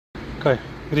Kaj,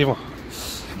 gremo.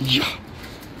 Ja,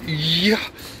 ja,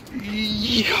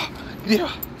 ja, gremo.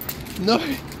 No,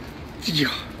 ja.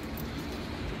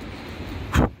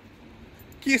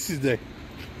 Kje si zdaj?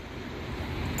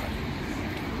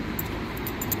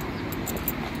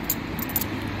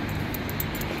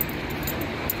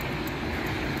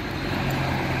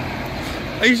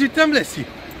 Aj že tamle si.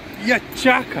 Ja,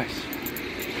 čakaš.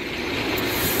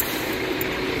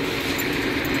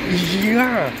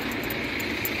 Ja.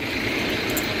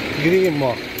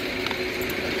 Gremo.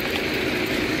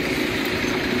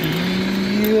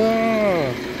 Ja.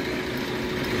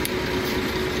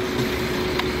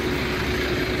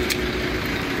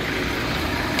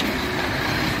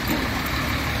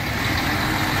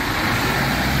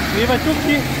 Greva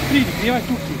tukaj, pridi, greva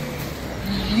tukaj.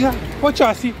 Ja,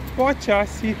 počasi,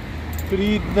 počasi,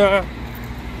 pridna.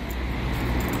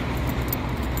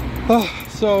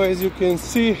 So as you can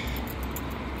see,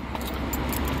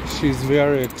 she's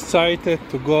very excited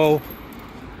to go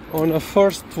on a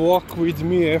first walk with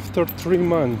me after 3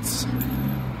 months.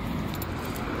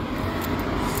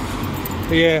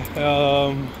 Yeah,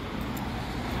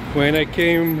 when I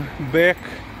came back,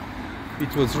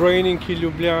 it was raining in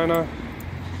Ljubljana.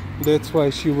 That's why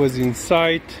she was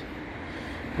inside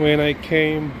when I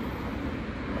came,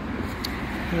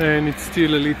 and it's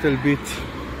still a little bit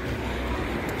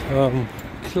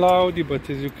cloudy, but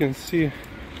as you can see,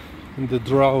 the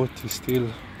drought is still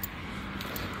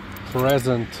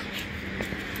present.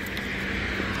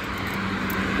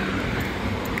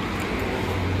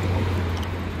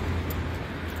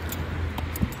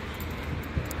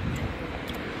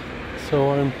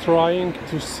 So I'm trying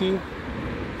to see.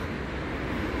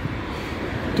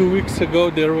 2 weeks ago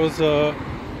there was a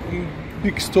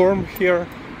big storm here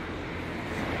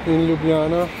in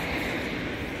Ljubljana,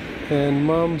 and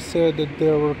Mom said that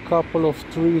there were a couple of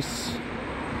trees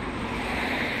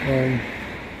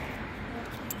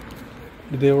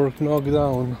they were knocked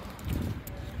down.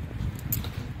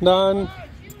 Dan.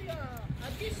 A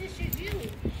ti si še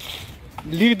živ?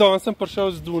 Lih danes sem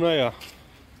prišel z Dunaja.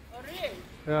 Res?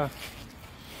 Ja.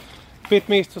 5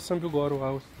 mesecev sem bil gor v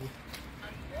Avstriji.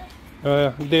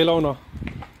 Ja, delovno.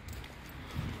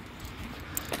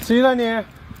 Sedanje.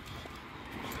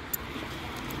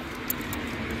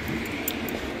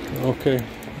 Okay,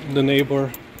 the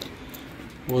neighbor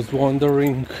was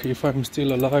wondering if I'm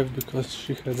still alive because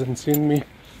she hasn't seen me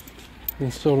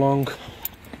in so long.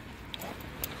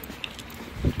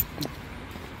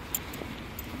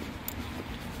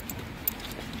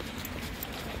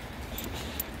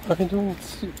 I don't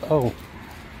see. Oh,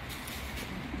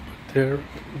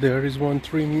 there is one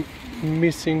tree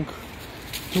missing.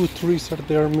 2 trees are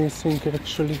there missing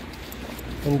actually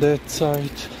on that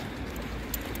side.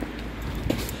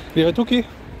 Yeah, tukaj,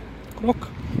 krok,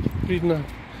 pridna.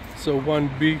 So one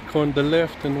big on the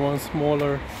left and one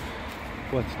smaller,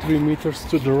 what, 3 meters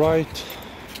to the right.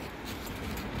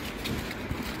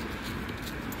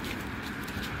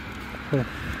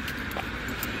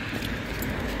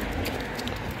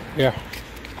 Yeah.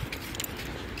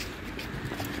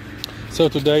 So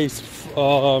today is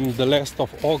the last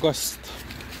of August,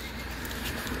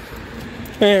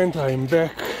 and I'm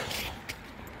back.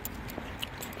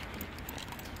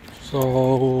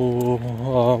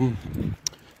 So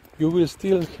you will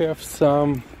still have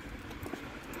some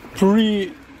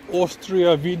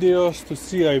pre-Austria videos to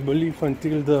see, I believe,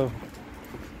 until the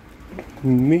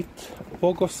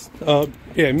mid-August.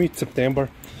 Yeah, mid-September.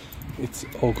 It's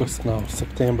August now,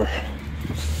 September.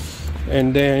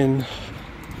 And then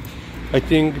I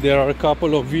think there are a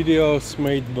couple of videos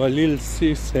made by Lil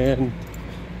Sis and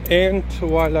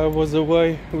while I was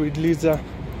away with Liza.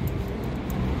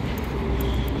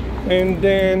 And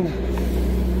then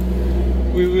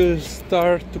we will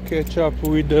start to catch up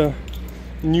with the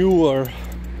newer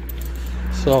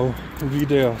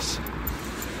videos.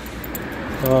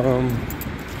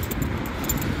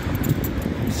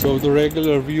 So the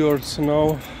regular viewers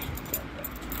know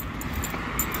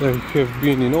I have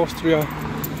been in Austria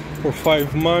for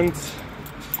 5 months.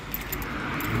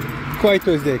 Kaj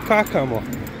to je zdaj? Kakamo?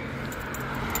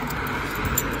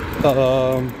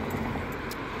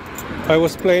 I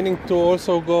was planning to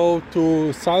also go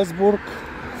to Salzburg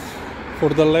for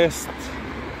the last,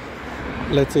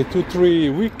 let's say, 2-3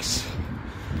 weeks,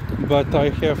 but I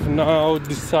have now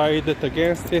decided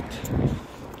against it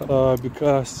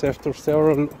because after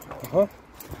several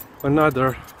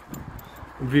another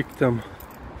victim,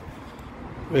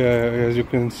 as you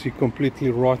can see,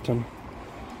 completely rotten.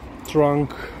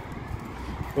 Trunk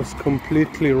was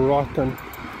completely rotten.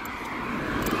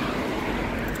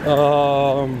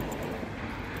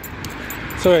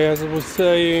 So as I was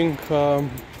saying,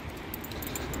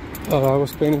 I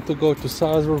was planning to go to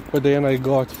Salzburg, but then I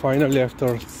got finally,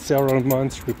 after several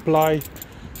months, reply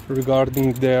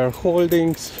regarding their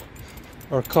holdings,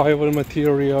 archival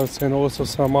materials, and also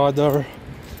some other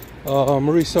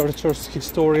researchers,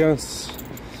 historians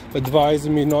advised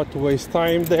me not to waste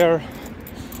time there.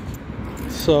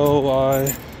 So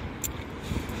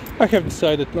I have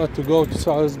decided not to go to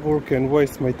Salzburg and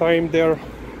waste my time there,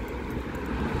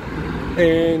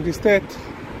 and instead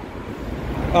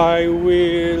I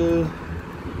will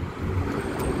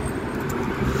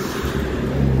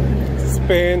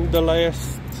spend the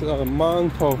last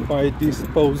month of my this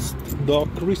postdoc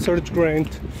research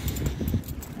grant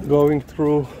going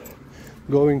to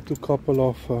a couple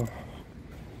of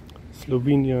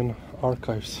Slovenian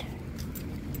archives,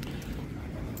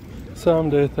 some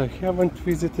that I haven't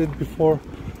visited before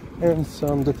and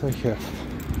some that I have.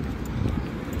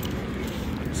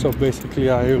 So basically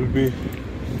I will be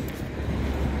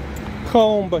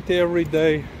home, but every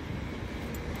day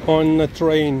on a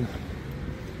train,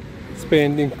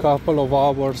 spending a couple of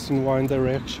hours in one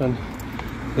direction,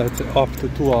 that's up to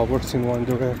 2 hours in one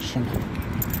direction.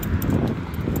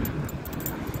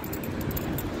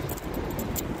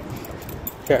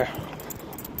 Yeah.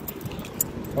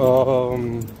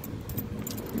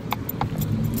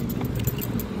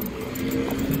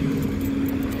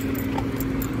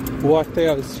 What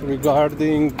else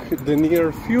regarding the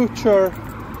near future?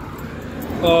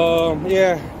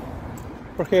 Yeah,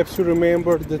 perhaps you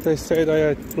remember that I said I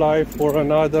applied for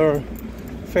another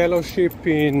fellowship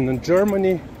in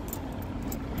Germany.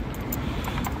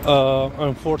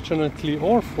 Unfortunately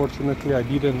or fortunately, I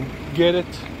didn't get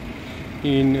it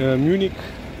in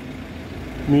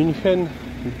München,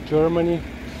 Germany,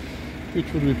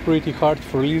 which would be pretty hard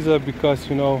for Lisa, because,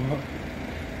 you know,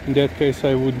 in that case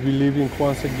I would be leaving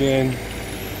once again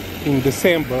in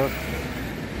December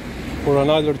for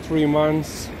another 3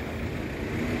 months.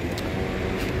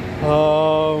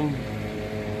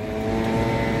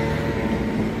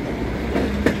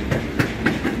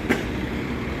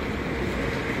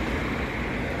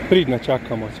 Pridna,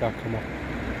 čakamo.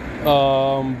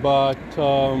 But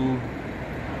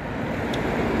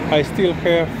I still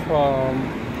have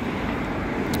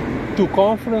 2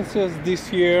 conferences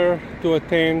this year to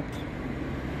attend.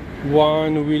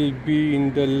 One will be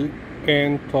in the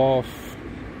end of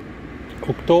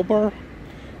October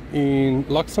in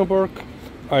Luxembourg.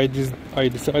 I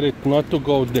decided not to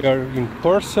go there in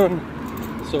person,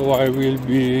 so I'll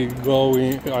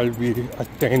be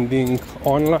attending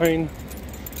online.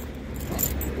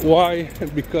 Why?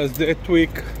 Because that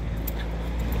week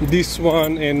this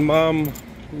one and mom,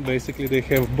 basically they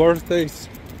have birthdays.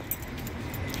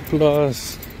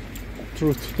 Plus,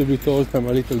 truth to be told, I'm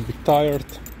a little bit tired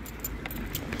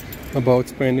about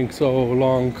spending so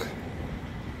long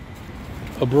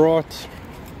abroad.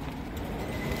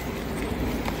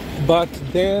 But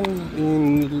then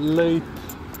in late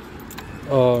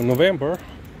November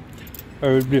I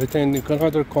will be attending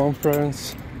another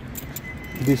conference,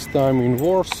 this time in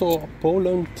Warsaw,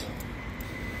 Poland,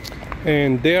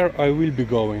 and there I will be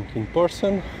going in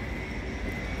person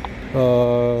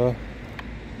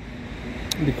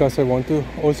because I want to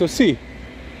also see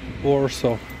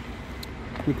Warsaw,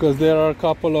 because there are a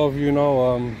couple of, you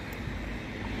know,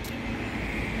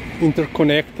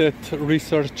 interconnected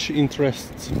research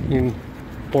interests in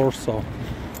Warsaw.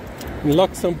 In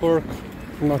Luxembourg,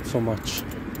 not so much.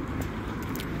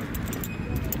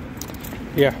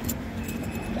 Yeah.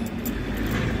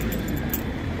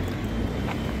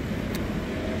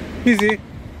 Easy.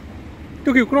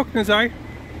 Tukaj okrog nazaj.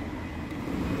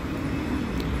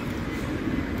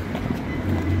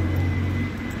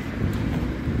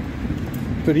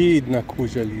 Pridna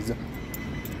kuža, Liza.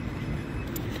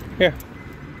 Yeah.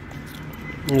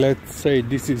 Let's say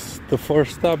this is the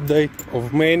first update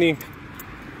of many.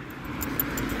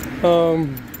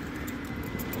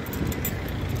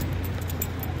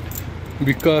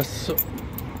 Because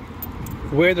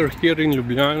weather here in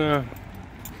Ljubljana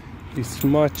is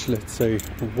much, let's say,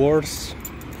 worse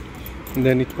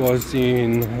than it was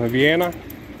in Vienna.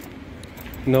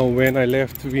 No, when I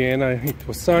left Vienna it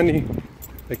was sunny.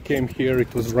 I came here,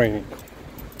 it was raining.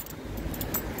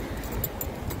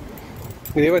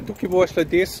 Greva tukaj bo šla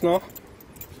desno.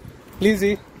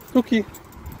 Lizi, tukaj.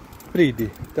 Pridi,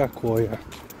 tako je.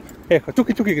 Eho,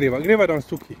 tukaj greva danes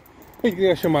tukaj. Ej,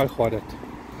 greva še malo hoditi.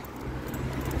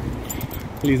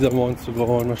 Liza wants to go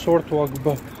on a short walk,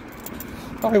 but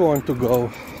I want to go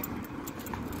a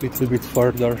little bit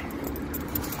further.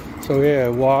 So yeah,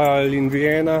 while in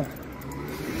Vienna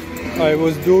I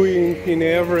was doing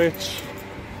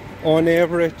on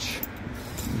average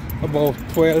about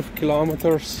 12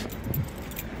 kilometers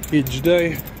each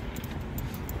day.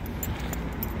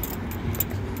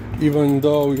 even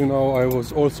though, you know, I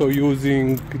was also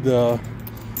using the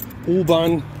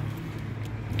U-Bahn,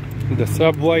 the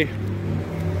subway,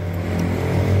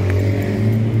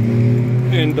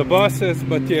 and the buses,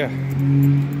 but yeah,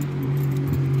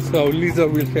 so Liza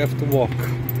will have to walk.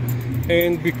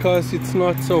 And because it's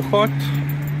not so hot,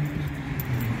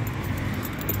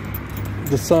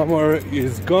 the summer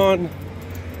is gone,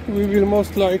 we will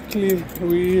most likely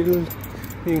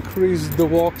increase the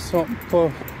walks up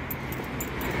to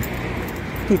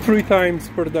 3 times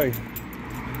per day.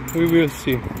 We will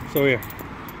see. So yeah,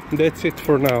 that's it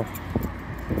for now.